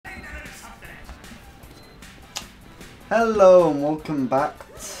Hello and welcome back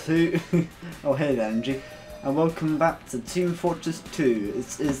to oh hey there Energy, and welcome back to Team Fortress 2.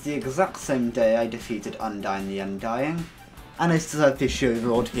 It is the exact same day I defeated Undyne the Undying, and I still have Fishy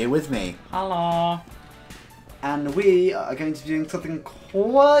Overlord here with me. Hello. And we are going to be doing something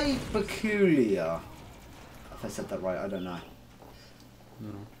quite peculiar. If I said that right, I don't know.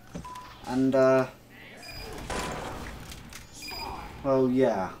 No. And well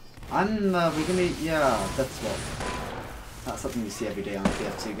yeah. We're gonna, yeah, that's something you see every day on a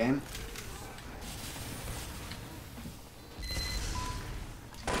TF2 game.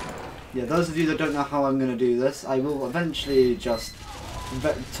 Yeah, those of you that don't know how I'm gonna do this, I will eventually just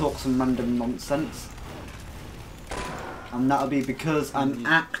talk some random nonsense. And that'll be because I'm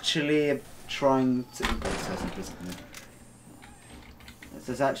actually trying to... This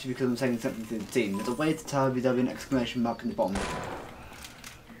is actually because I'm saying something to the team. There's a way to tell if there'll be an exclamation mark in the bottom.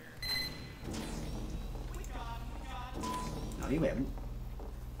 No, you haven't.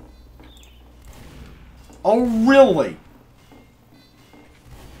 Oh, really?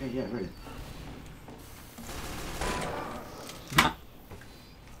 Yeah, really.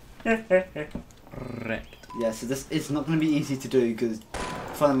 Wrecked. Yeah, so this is not going to be easy to do because,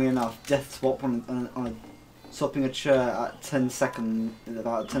 funnily enough, death swap on swapping a chair at 10 seconds,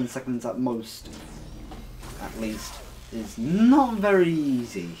 about 10 seconds at most, at least, is not very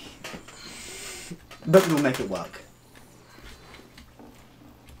easy. But we'll make it work.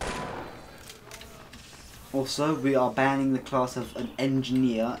 Also, we are banning the class of an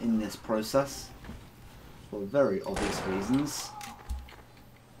engineer in this process for very obvious reasons.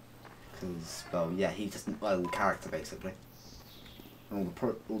 Because, well, yeah, he doesn't well character basically. And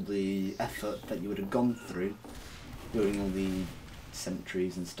all the effort that you would have gone through building all the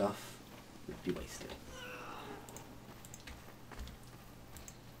sentries and stuff would be wasted.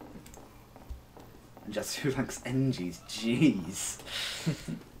 And just who likes NGs? Jeez.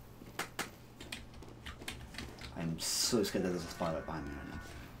 I'm so scared that there's a spider behind me right now.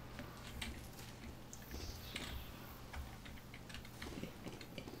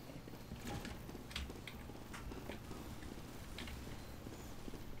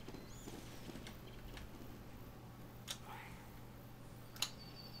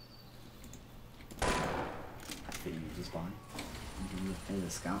 I think you was a spy. You're the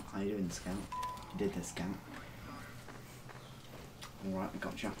scout. How you doing, scout? You did this, scout. Alright, I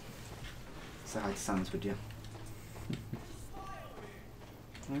gotcha. Say hi to Sans, would you?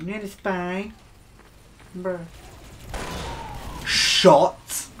 I'm near the spy. Bruh.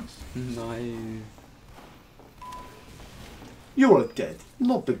 Shot! No. You're dead.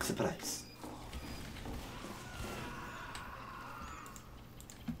 No big surprise.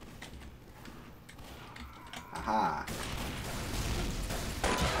 Aha.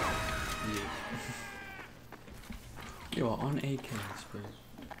 You are on AK, bro.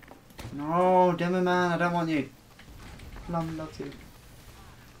 No, demo man, I don't want you. Love you.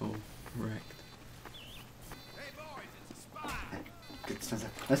 Oh, wrecked. Good, Spencer.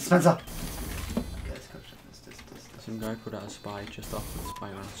 Let's Spencer! Okay, let's go. Some guy put out a spy just off and the spy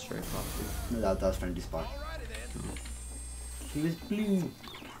ran straight past you. No, that was friendly spy. Oh. He was blue.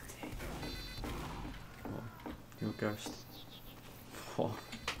 Oh, you're a ghost. What?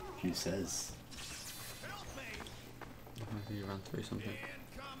 Who says? I think you ran through something.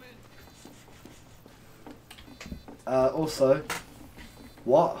 Also,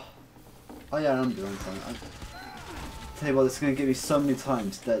 what? Oh yeah, I remember one time. Tell you what, it's going to give me so many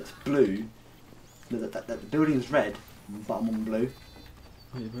times that blue, that the building is red, but I'm on blue.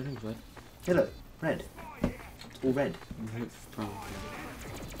 Oh, your building's red. Hey look, red. It's all red. Oh,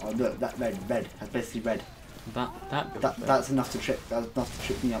 Oh look, that red. That's basically red. That's enough to trip. That's enough to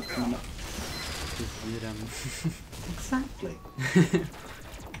trip me up. Come on up. Exactly.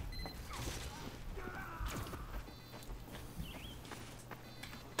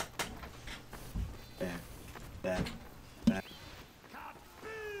 There.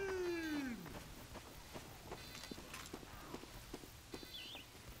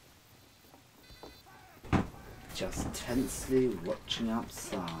 Just tensely watching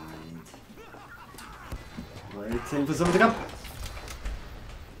outside. Waiting for someone to come.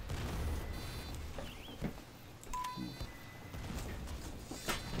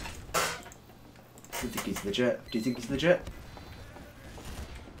 Do you think he's legit? Do you think he's legit?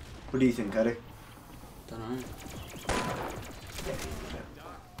 What do you think, Eddie? don't know. Yeah, he's legit.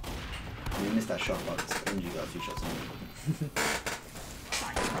 I mean, you missed that shot, but and you got a few shots on him.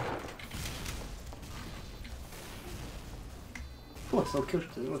 Oh, it's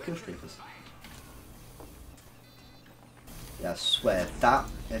little kill streakers. Yeah, I swear,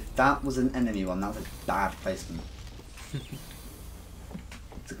 if that was an enemy one, that was a bad placement.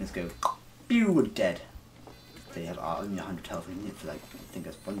 So let's go. Pew, dead. They have only 100 health. We need for like, I think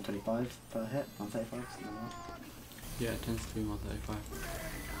it's 125 per hit, 135, something like that. Yeah, it tends to be 135.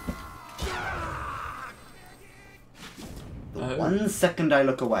 The 1 second I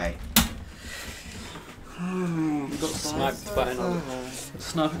look away. We got sniped by another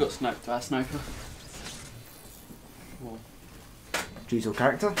sniper. Got sniped by a sniper. Well, Choose your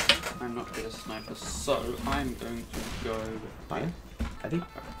character. I'm not good at sniper, so I'm going to go with Fire. Eddie.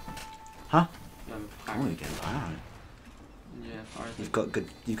 Huh? Fire. Oh, you get fire. Yeah, fire. You've got good.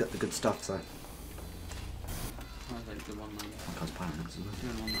 You've got the good stuff. So. Fire's like the 190. Because pyramid.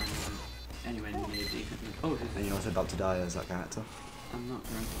 Doing 190. Anyway, near decent. Oh, And you're also about to die as that character. I'm not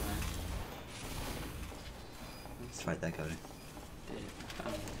going to die. It's right there, Cody.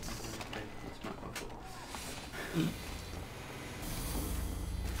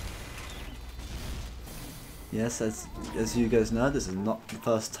 Yes, as you guys know, this is not the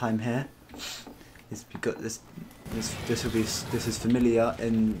first time here. It's because this is familiar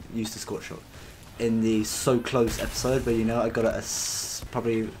in used to Scorch in the So Close episode where I got it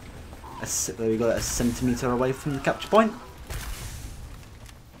probably we got it a centimetre away from the capture point.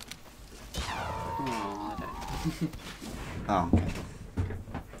 Oh, I don't. Oh, okay.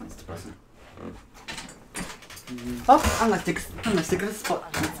 That's depressing. Oh, I'm gonna stick it as Spyro.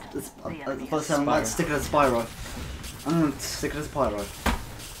 I'm gonna stick it as Spyro. I'm gonna stick it as Spyro.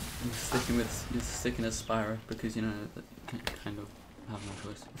 I'm sticking as Spyro because that you kind of have no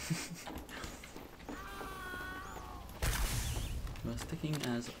choice. We're sticking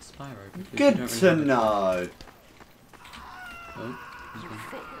as Spyro. Good to know. Oh, You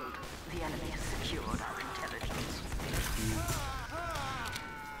failed. The enemy has secured our intelligence.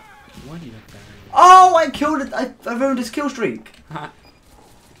 why do you have barrier? Oh, I killed it. I ruined his kill streak.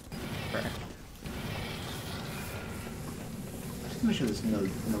 Just make sure there's no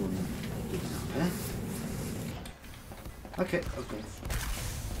one digging up there. Okay.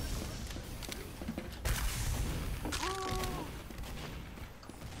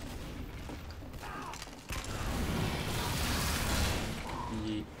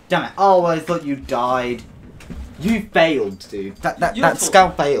 Damn it! Oh, I thought you died. You failed, dude. That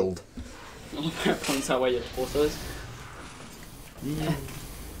scout failed. Points out where your torso is. Yeah.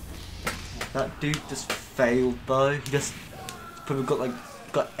 That dude just failed though. He just probably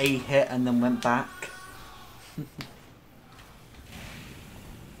got a hit and then went back.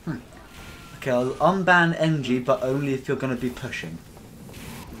 Okay, I'll unban NG, but only if you're gonna be pushing.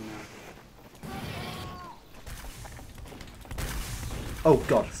 Oh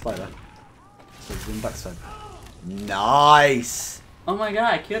god, spider. So he's in backstab. Nice! Oh my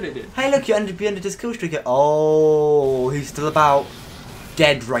god, I killed it. Hey look, you ended his kill streak. Oh, he's still about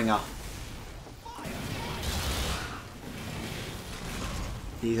dead ringer.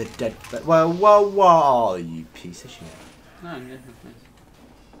 He's a dead. Whoa, you piece of shit. No, no.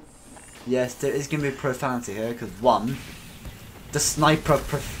 Yes, there is going to be profanity here because one, the sniper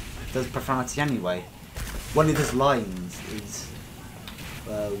does profanity anyway. One of his lines is,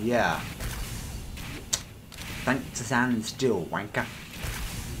 well, yeah. Thanks to stand still, wanker.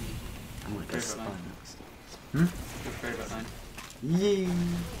 I'm gonna go spy next. Your favourite line. Yee.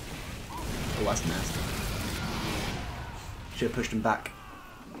 Oh, that's nasty. Should have pushed him back.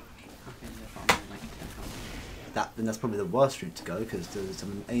 Then that's probably the worst route to go because there's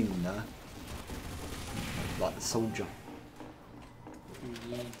some aiming there, like the soldier.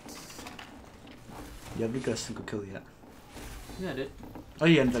 You haven't got a single kill yet. Yeah, I did. Oh,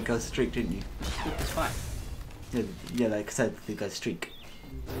 you ended that guy's streak, didn't you? It's fine. Yeah, like I said, the guy's streak.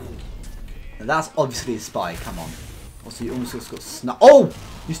 Now that's obviously a spy. Come on. Also, you almost got sniper. Oh,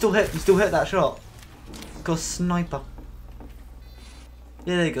 you still hit that shot. Got a sniper.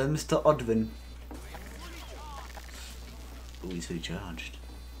 Yeah, there you go, Mr. Odwin. Oh, he's fully charged.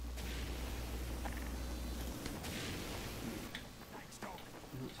 I'm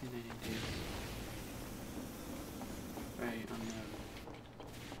not seeing any deals. Very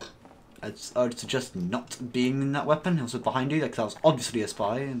unknown. I'd suggest not being in that weapon. He was behind you, like that was obviously a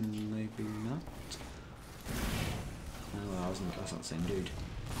spy, and maybe not. No, I wasn't. That's not the same dude.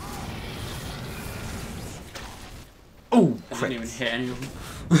 Oh, I didn't even hit any of them.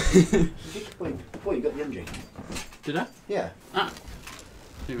 Boy, you got the MG. Did I? Yeah. Ah.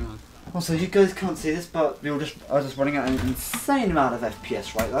 Moving on. Also, you guys can't see this, but I was just running out an insane amount of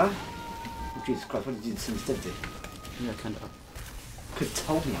FPS right there. Oh, Jesus Christ, what did you do sensitivity? Yeah, kind of. Could have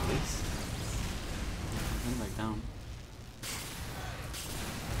told me at least. I'm back down.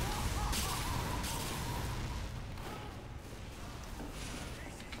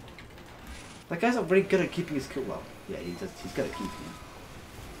 That guy's not very good at keeping his kill. Well, yeah, he does. He's good at keeping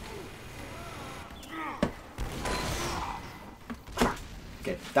it.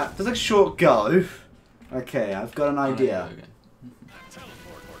 Okay, that was a short go. Okay, I've got an idea.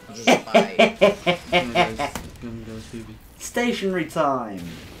 Stationary time.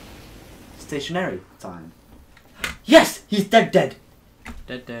 Stationary time. Yes, he's dead. Dead,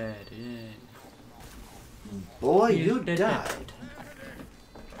 yeah. Boy, He's you dead. died.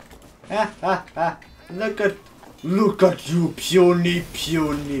 Ha ha ha! Look at you, puny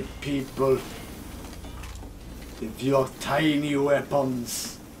people. With your tiny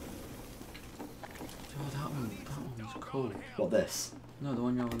weapons. Oh, that one was cool. What this? No, the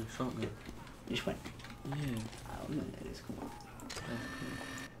one you're on a shotgun. Which one? Yeah. I don't know what it is. Come on. That's cool.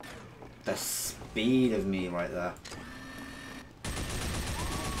 The speed of me right there.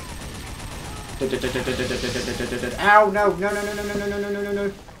 Ow! No! No! No! No! No! No! No! No! No! No!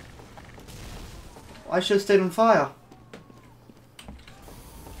 No! I should have stayed on fire.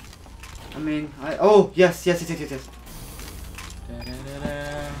 I mean, oh yes, yes, yes, yes, yes,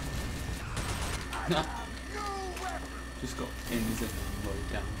 yes. Just got invisible and rolled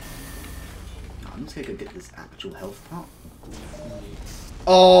down. I'm just gonna go get this actual health part. Yes.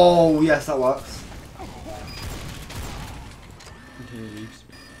 Oh yes, that works. Until he leaves.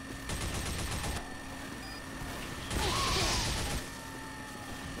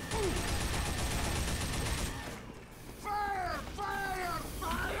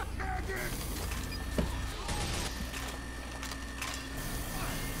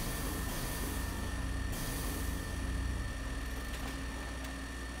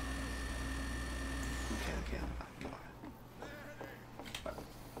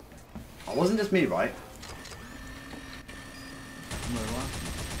 It wasn't just me, right?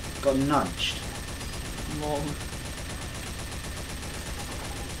 Got nudged. Lol.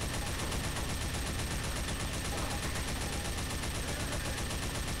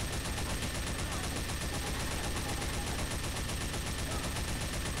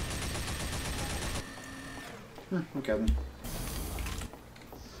 Okay then.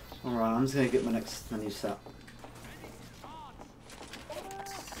 Alright, I'm just gonna get my next menu set.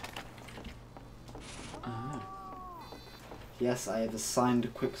 Yes, I have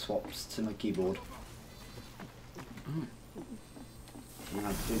assigned quick swaps to my keyboard. Oh. And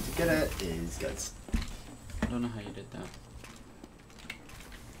how to do to get it is good. I don't know how you did that.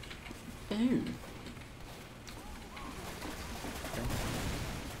 Ew.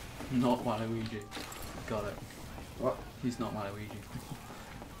 Not Waluigi. Got it. What? He's not Waluigi.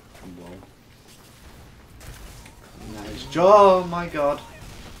 Whoa. Nice job, oh my god.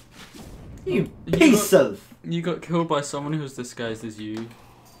 You piece of! You got killed by someone who's disguised as you.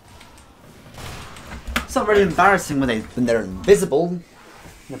 It's not really embarrassing when they're invisible.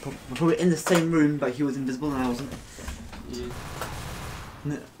 We're probably in the same room, but he was invisible and I wasn't.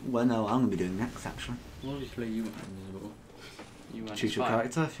 Yeah. Well, no, I'm gonna be doing next actually. Obviously, you weren't invisible. You weren't. Choose your spy.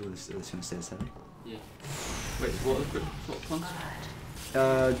 character if you want to stay the same. Yeah. Wait, what ones?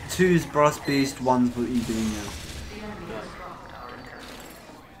 2's Brass Beast, 1's what you doing now.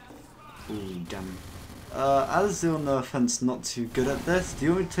 Ooh, damn. Azil, no offense, not too good at this. Do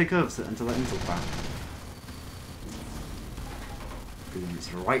you want me to take over until that intel back?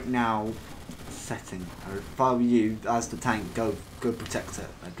 It's right now setting. If I were you, as the tank, go protect it.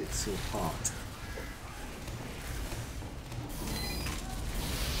 Like it's your part.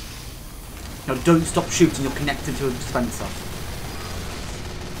 No, don't stop shooting. You're connected to a dispenser.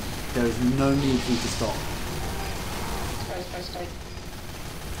 There is no need for you to stop.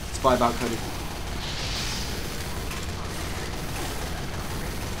 Spy about Cody.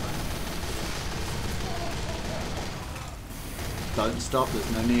 Don't stop,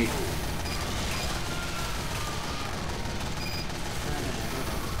 there's no need.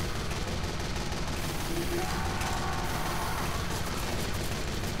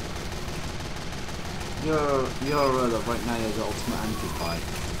 You're right now you're the ultimate anti-spy.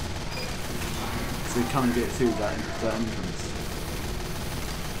 So you can't get through that entrance.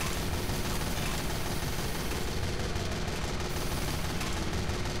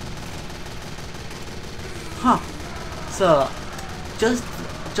 Huh. So, just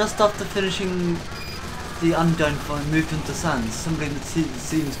after finishing the Undying fight, moved into Sans. Somebody in the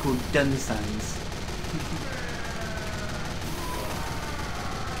scene's called Den Sans.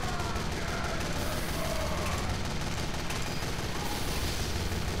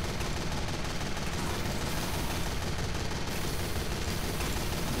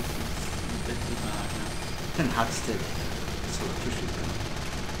 Then had to sort of push it down.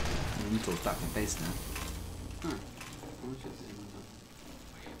 You talk back and base now. Huh.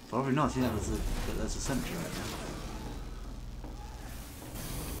 Probably not. Yeah, there's a sentry right now.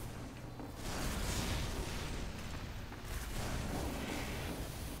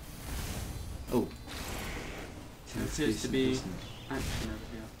 Oh. There appears to be action over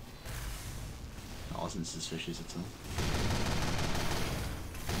here. That wasn't suspicious at all.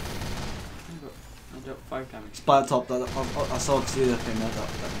 I got 5 damage. Spy up top. I saw the thing that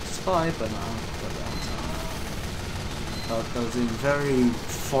spy, but no. That was in very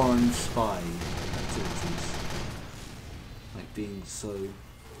foreign spy activities. Like being so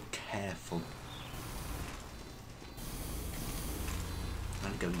careful.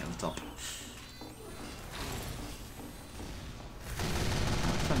 And going over the top.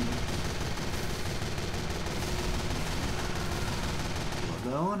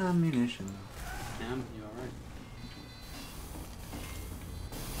 Got low on ammunition. Damn, you alright?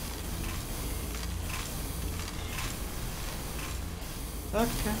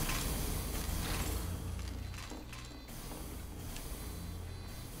 Okay.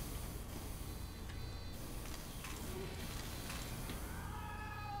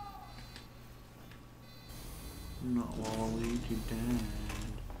 Not Waluigi Dad.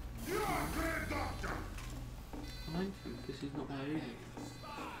 I like him because he's not Waluigi.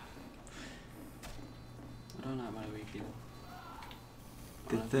 I don't like Waluigi though.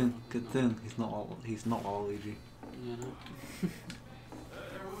 Good thing. He's not Waluigi. Yeah, no.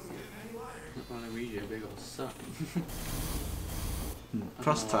 Not Waluigi, a big old suck.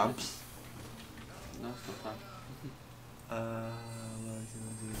 Cross don't know why. tabs. No, it's not that. Where is he?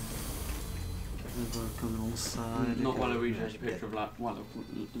 Coming on side. Not Waluigi, there's a picture of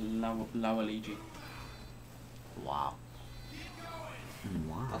Waluigi. Wow.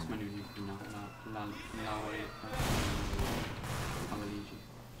 Wow. That's my new nickname now. Waluigi.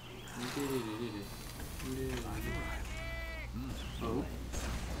 Oh.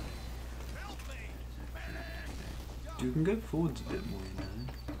 You can go forwards a bit more, you know.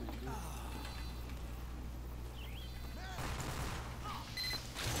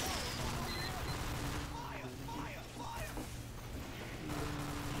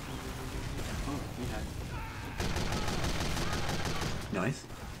 Nice.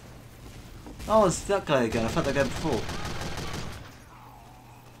 Oh, it's that guy again. I fought that guy before.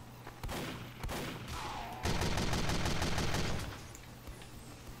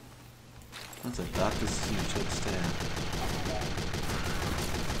 That's a dark position you should stay at.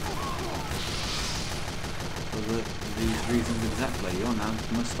 For these reasons exactly, you're now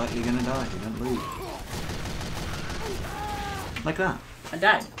most likely going to die if you don't leave. Like that. I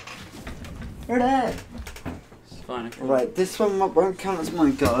died. You're dead. It's fine. Right, this one won't count as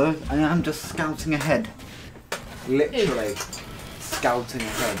my go. I am just scouting ahead. Literally scouting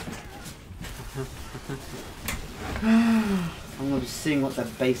ahead. I'm going to be seeing what their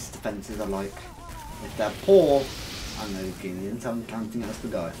base defences are like. If they're poor, I'm looking in, I'm counting it as the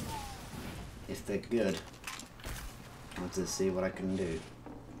go. If they're good, I'll just see what I can do.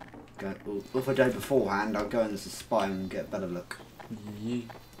 If I go beforehand, I'll go in as a spy and get a better look. Yeah.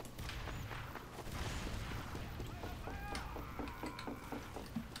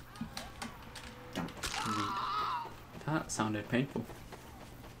 That sounded painful.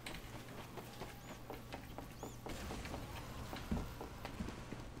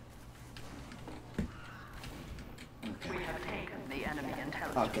 We have taken the enemy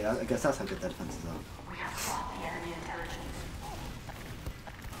intelligence. Okay, I guess that's how good their defences are. We have fought the enemy intelligence.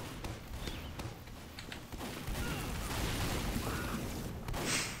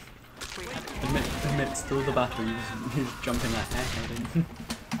 We have taken Amidst all the battle, you just jump in that air.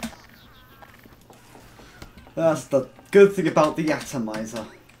 That's the good thing about the atomizer.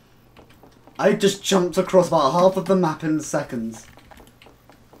 I just jumped across about half of the map in seconds.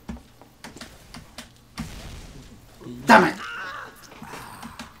 Damn it!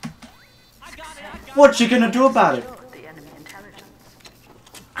 What you gonna do about it? the enemy intelligence.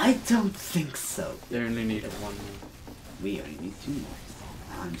 I don't think so. They only need one more. We only need 2 more.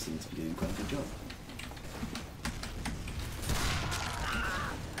 I seem to be doing quite a good job.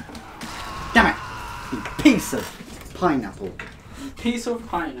 Damn it! You piece of pineapple. Piece of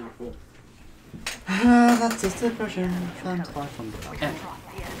pineapple. That's just depression. Trying to buy from the Fought the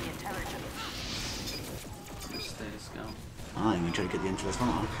enemy intelligence. Just stay a scout. I'm going to try to get the interest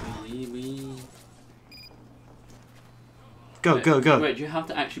one. We. Go, Wait, go, go. Wait, do you have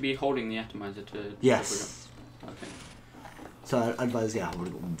to actually be holding the atomizer to... Yes. Okay. So I advise, yeah, hold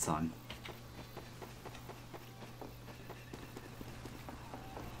it all the time.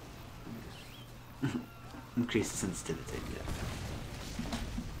 Increase the sensitivity, yeah.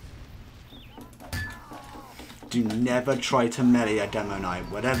 Do never try to melee a Demo Knight,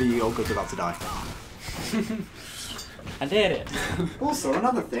 whatever your god's about to die. I did it. Also,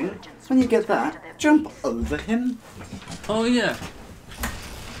 another thing, when you get that, jump over him. Oh yeah.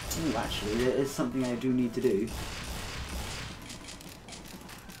 Ooh, actually, it is something I do need to do.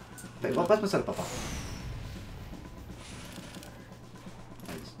 Wait, where's my soda pop?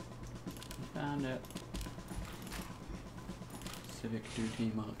 Found it. Civic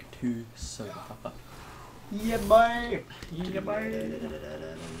Duty Mark II Soda Papa. Yeah, boy! Yeah, boy.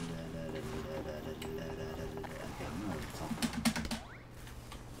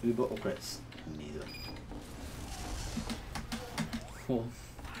 Uber or crits? Neither. 4.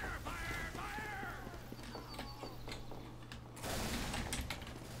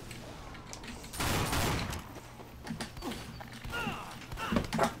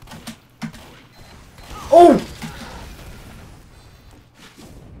 Oh!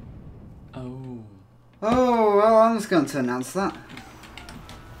 Oh. Oh, well, I'm just going to announce that.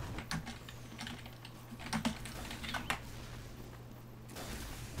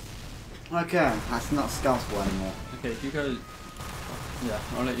 Okay, that's not Scoutable anymore. Okay, if you go. Yeah,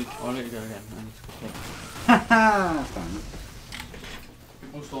 I'll let you go again. I need to go play. Haha, that's fine.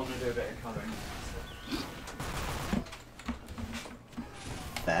 Also want to do a bit of colouring.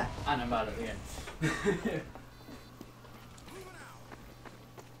 There. And I'm bad at the end.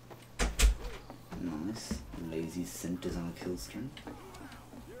 Nice. Lazy centers on a kill string.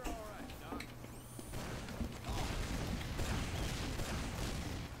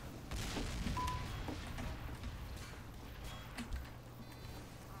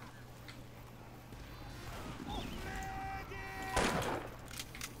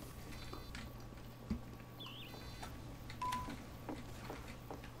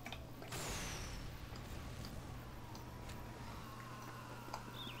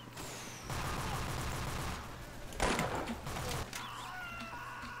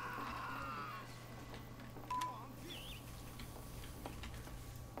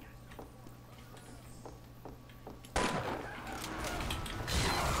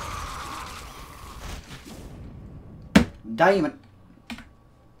 Diamond.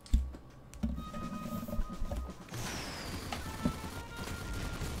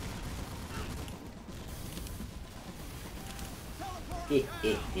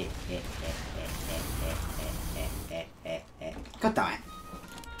 God damn it.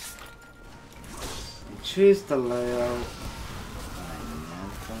 Choose the layout.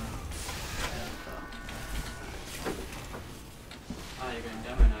 Ah, you're going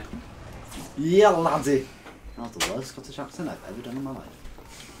Demo Knight. Yeah, laddie. That was the worst Scottish accent I've ever done in my life.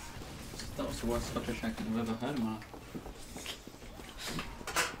 That was the worst Scottish accent I've ever heard in my life.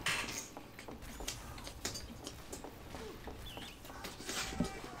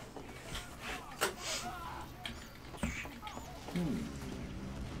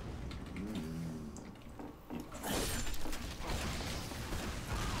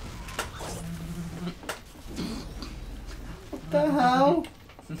 What the hell?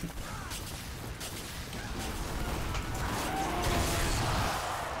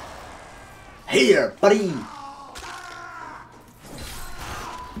 Here, buddy!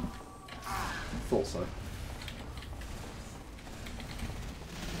 Thought so.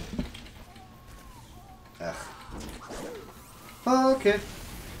 Ugh. Okay.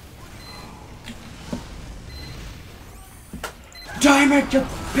 Damn it, you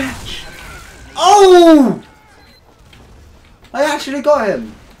bitch! Oh! I actually got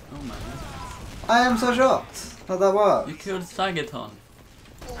him! Oh man. I am so shocked how that worked. You killed Sagaton.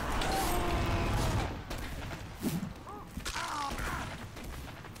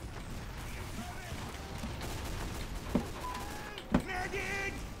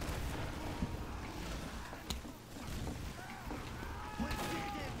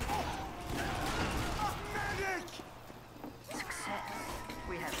 Success.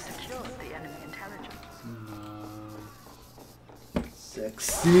 We have secured the enemy intelligence. No.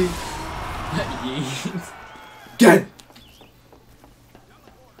 Sexy. Yeet. Dead!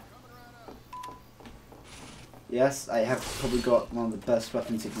 Yes, I have probably got one of the best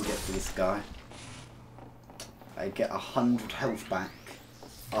weapons you can get for this guy. I get 100 health back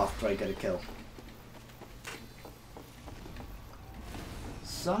after I get a kill.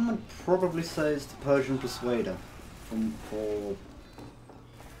 Someone probably says the Persian Persuader for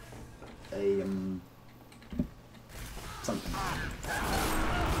a something.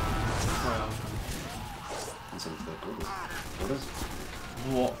 That's what they're called. What is?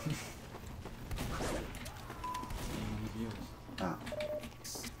 What? Ah.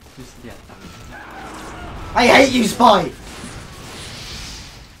 Yeah. I hate you, Spy!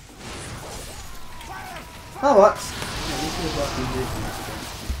 That works. Yeah, this is working here for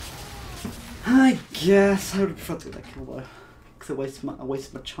I guess I would prefer to get that kill though. Because I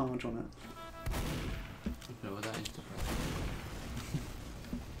wasted my charge on it. Okay, well that is depressing.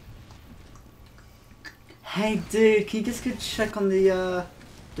 Hey dude, can you just go check on the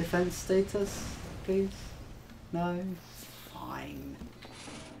defense status, please? No? Fine.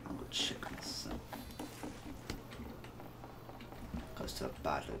 I'll go check myself. Goes to a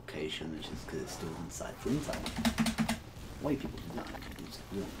bad location, which is because it's still inside. It's inside. Why people do that?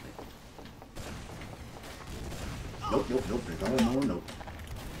 Nope, nope, nope, no, no, no.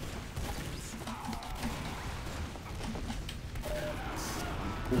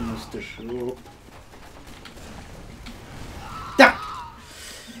 Almost a shop.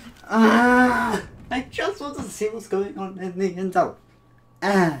 I just want to see what's going on in the intel.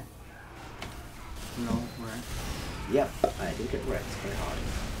 No, right. Yep, I did get wrecked very hard.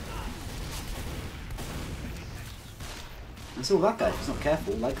 I saw that guy was not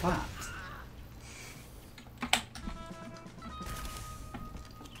careful like that.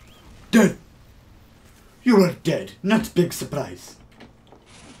 Dead! You are dead, not big surprise.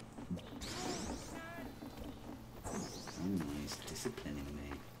 Oh, he's disciplining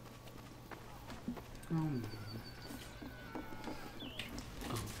me. Oh,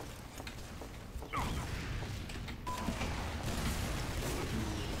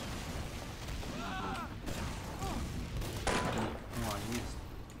 yes.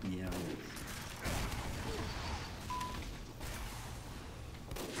 Yeah.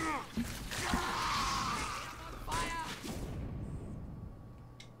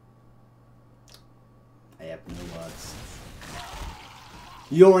 I have no words.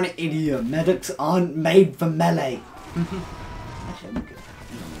 You're an idiot. Medics aren't made for melee. Actually, I'm good.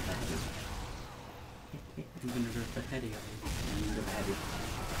 I'm gonna go for heady. I'm gonna go for heavy.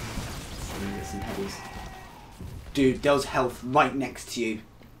 I'm gonna get some heavies. Dude, there was health right next to you.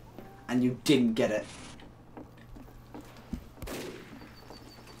 And you didn't get it.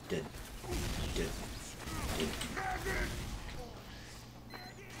 Did. Did. Did.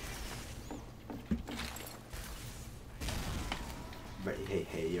 Ready?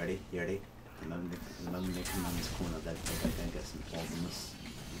 Hey, you ready? You ready? The moment they come around this corner, they're gonna get some awesomeness.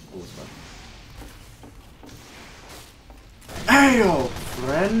 Also. Hey, old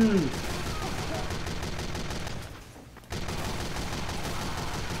friend!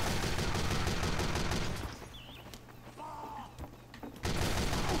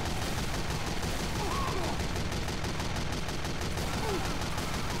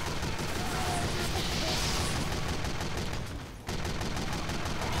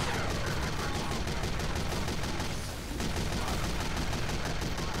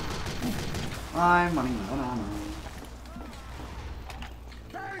 I'm running out of ammo.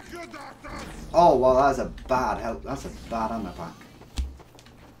 Oh well, that's a bad help. That's a bad ammo pack.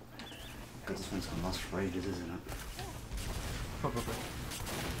 God, this one's gonna last for ages, isn't it? Probably.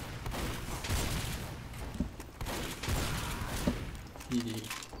 Yeah.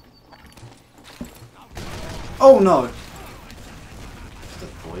 Oh no! The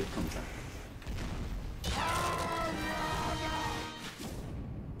void comes out.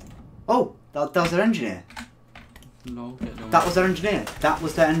 Oh, that was their engineer. No, get no. That was their engineer. That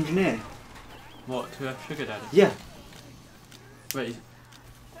was their engineer. What, to have Sugar Daddy? Yeah. Wait,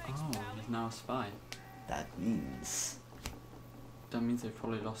 he's now a spy. That means That means they've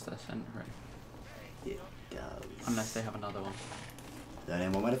probably lost their scent, right? it does. Unless they have another one. The only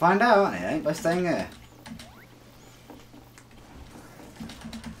one way to find out, and it ain't by staying there.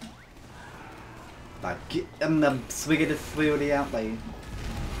 Like, get them the swiggity swiggy out there.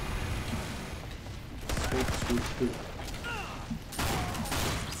 Swoop, swoop, swoop.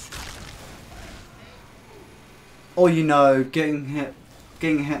 Or you know, getting hit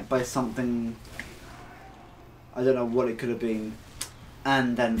by something. I don't know what it could have been,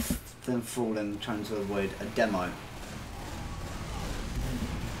 and then falling, trying to avoid a demo.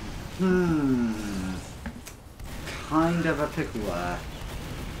 Kind of a pickle there.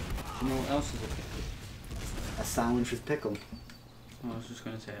 You know what else is a pickle? A sandwich with pickle. Oh, I was just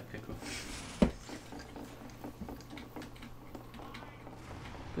going to say a pickle.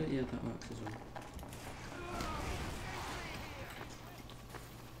 But yeah, that works as well.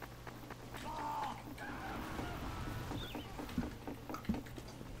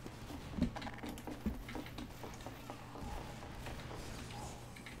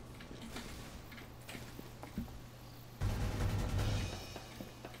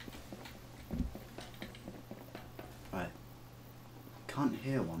 Right. Can't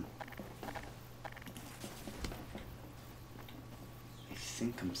hear one. I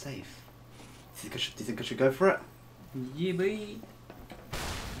think I'm safe. Do you think I should go for it? Yeah, boy.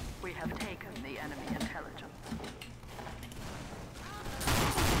 We have taken the enemy intelligence.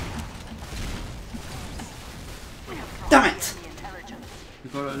 We have dropped Damn the it! enemy intelligence. We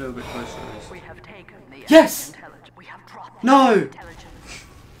got it a little bit closer. At least. We have taken the Yes! enemy intelligence. We have dropped No! the enemy intelligence.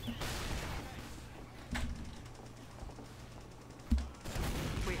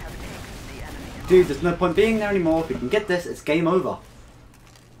 We have taken the enemy Dude, there's no point being there anymore. If we can get this, it's game over.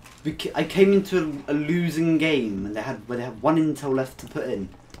 I came into a losing game and where they had one intel left to put in.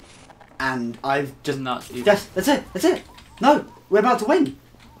 And I've just... Nuts, even. Yes, that's it, that's it! No, we're about to win!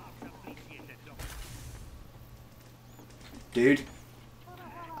 Dude,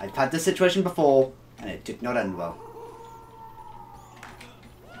 I've had this situation before, and it did not end well.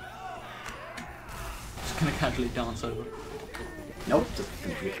 Just gonna casually dance over. Nope, just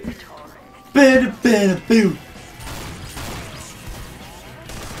completely. Bada bada boom!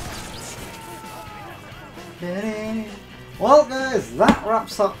 Well guys, that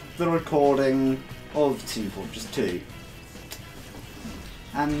wraps up the recording of Team Fortress 2.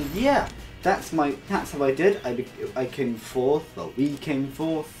 And yeah, that's how I did. I came fourth, well we came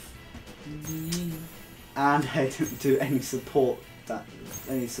fourth. And I didn't do any support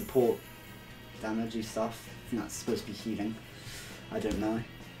damagey stuff. I think that's supposed to be healing. I don't know.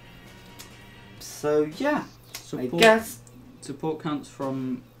 So yeah, I guess. Support counts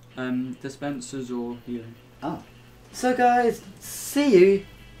from dispensers or healing. Oh. So guys, see you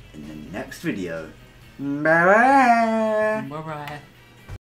in the next video. Bye bye. Bye bye.